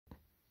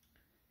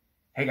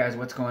Hey guys,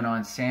 what's going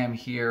on? Sam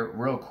here.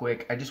 Real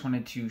quick, I just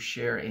wanted to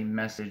share a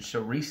message.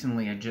 So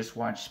recently I just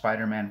watched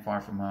Spider-Man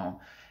Far From Home.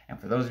 And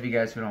for those of you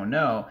guys who don't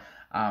know,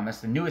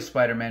 that's the newest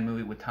Spider-Man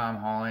movie with Tom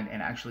Holland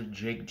and actually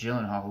Jake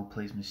Gyllenhaal, who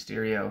plays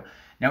Mysterio.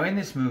 Now in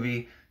this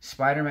movie,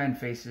 Spider-Man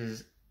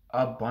faces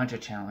a bunch of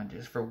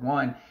challenges. For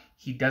one,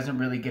 he doesn't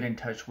really get in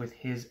touch with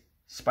his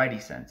Spidey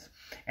sense.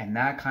 And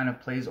that kind of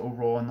plays a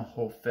role in the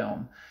whole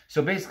film.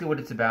 So basically what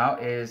it's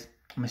about is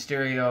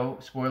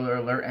Mysterio, spoiler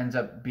alert, ends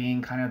up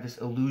being kind of this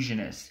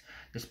illusionist,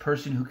 this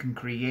person who can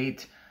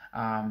create,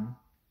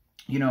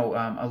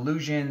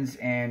 illusions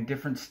and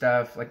different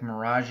stuff like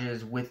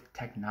mirages with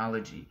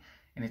technology.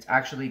 And it's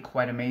actually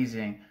quite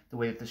amazing the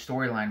way that the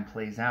storyline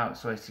plays out.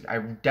 So I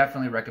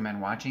definitely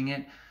recommend watching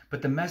it.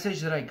 But the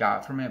message that I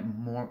got from it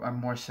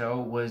more so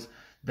was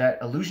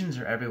that illusions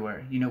are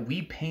everywhere. You know,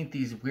 we paint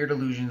these weird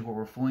illusions where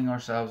we're fooling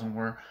ourselves and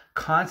we're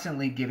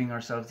constantly giving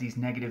ourselves these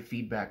negative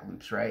feedback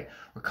loops, right?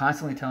 We're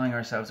constantly telling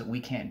ourselves that we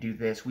can't do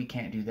this, we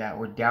can't do that.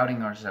 We're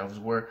doubting ourselves.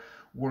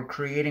 We're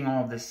creating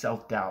all of this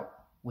self-doubt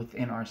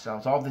within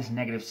ourselves, all of this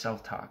negative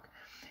self-talk.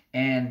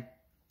 And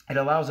it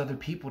allows other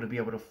people to be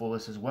able to fool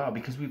us as well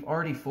because we've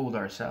already fooled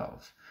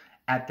ourselves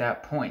at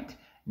that point.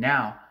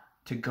 Now,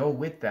 to go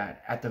with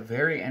that, at the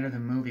very end of the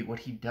movie, what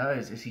he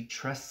does is he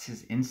trusts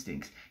his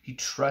instincts. He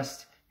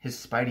trusts his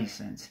Spidey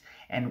sense.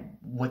 And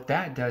what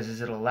that does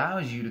is it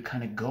allows you to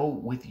kind of go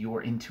with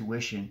your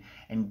intuition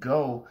and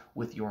go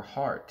with your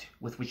heart,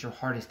 with what your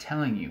heart is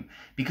telling you.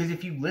 Because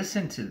if you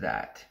listen to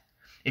that,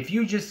 if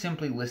you just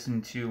simply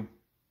listen to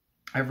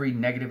every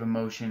negative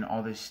emotion,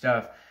 all this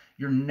stuff,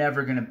 you're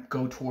never going to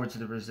go towards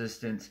the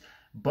resistance.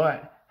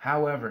 But,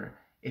 however,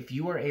 if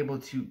you are able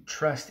to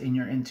trust in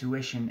your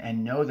intuition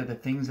and know that the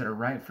things that are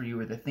right for you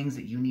are the things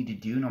that you need to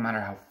do, no matter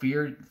how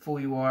fearful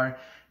you are,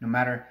 no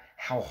matter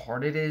how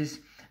hard it is,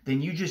 then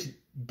you just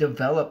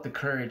develop the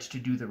courage to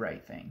do the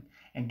right thing.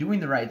 And doing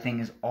the right thing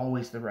is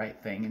always the right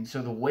thing. And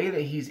so the way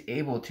that he's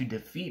able to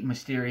defeat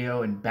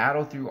Mysterio and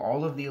battle through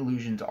all of the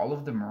illusions, all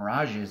of the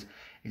mirages,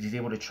 is he's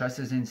able to trust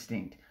his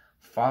instinct,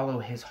 follow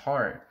his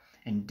heart,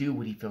 and do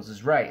what he feels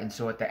is right. And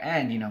so at the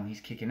end, you know,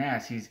 he's kicking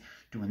ass. He's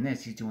doing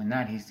this, he's doing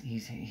that.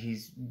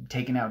 He's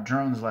taking out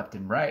drones left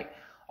and right,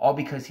 all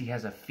because he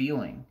has a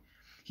feeling.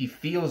 He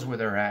feels where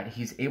they're at.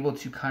 He's able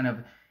to kind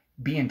of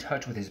be in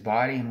touch with his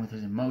body and with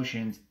his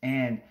emotions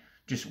and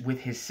just with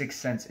his sixth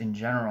sense in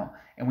general.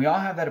 And we all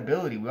have that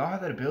ability. We all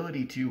have that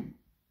ability to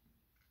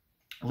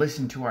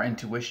listen to our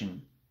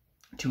intuition,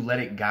 to let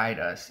it guide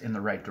us in the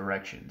right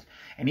directions.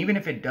 And even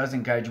if it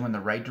doesn't guide you in the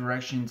right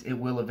directions, it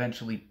will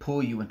eventually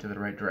pull you into the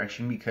right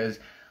direction, because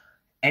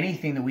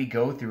anything that we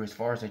go through as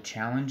far as a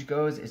challenge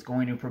goes is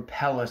going to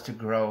propel us to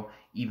grow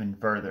even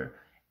further.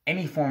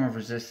 Any form of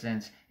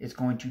resistance is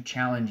going to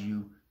challenge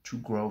you to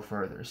grow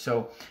further.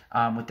 So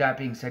with that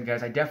being said,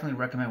 guys, I definitely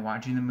recommend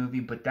watching the movie,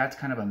 but that's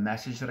kind of a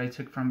message that I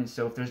took from it.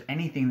 So if there's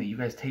anything that you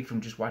guys take from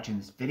just watching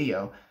this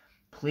video,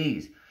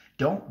 please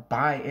don't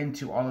buy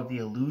into all of the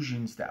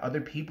illusions that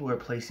other people are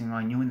placing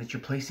on you and that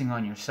you're placing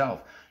on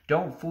yourself.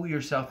 Don't fool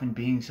yourself in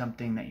being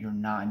something that you're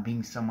not and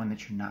being someone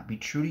that you're not. Be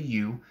true to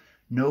you.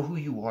 Know who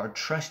you are.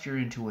 Trust your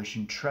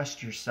intuition.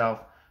 Trust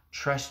yourself.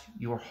 Trust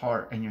your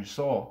heart and your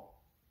soul.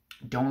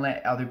 Don't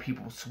let other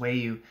people sway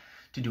you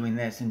to doing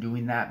this and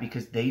doing that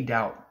because they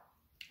doubt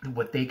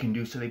what they can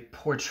do. So they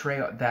portray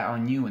that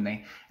on you and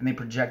they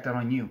project that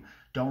on you.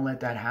 Don't let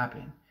that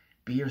happen.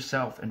 Be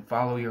yourself and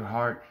follow your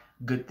heart.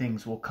 Good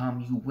things will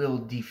come. You will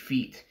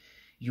defeat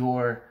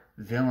your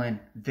villain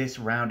this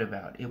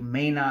roundabout. It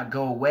may not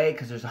go away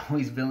because there's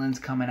always villains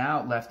coming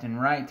out left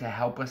and right to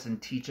help us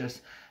and teach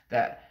us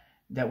that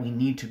we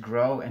need to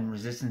grow, and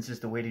resistance is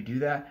the way to do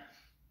that.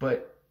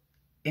 But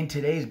in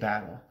today's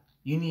battle,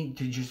 you need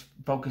to just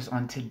focus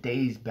on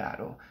today's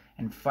battle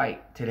and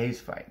fight today's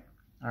fight.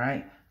 All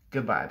right?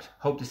 Good vibes.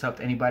 Hope this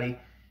helped anybody.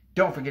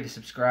 Don't forget to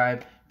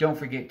subscribe. Don't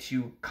forget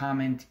to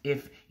comment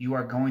if you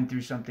are going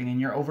through something and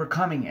you're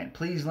overcoming it.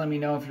 Please let me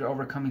know if you're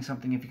overcoming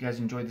something. If you guys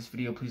enjoyed this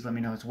video, please let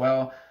me know as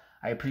well.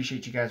 I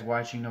appreciate you guys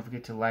watching. Don't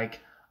forget to like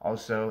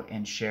also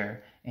and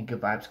share. And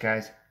good vibes,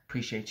 guys.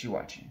 Appreciate you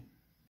watching.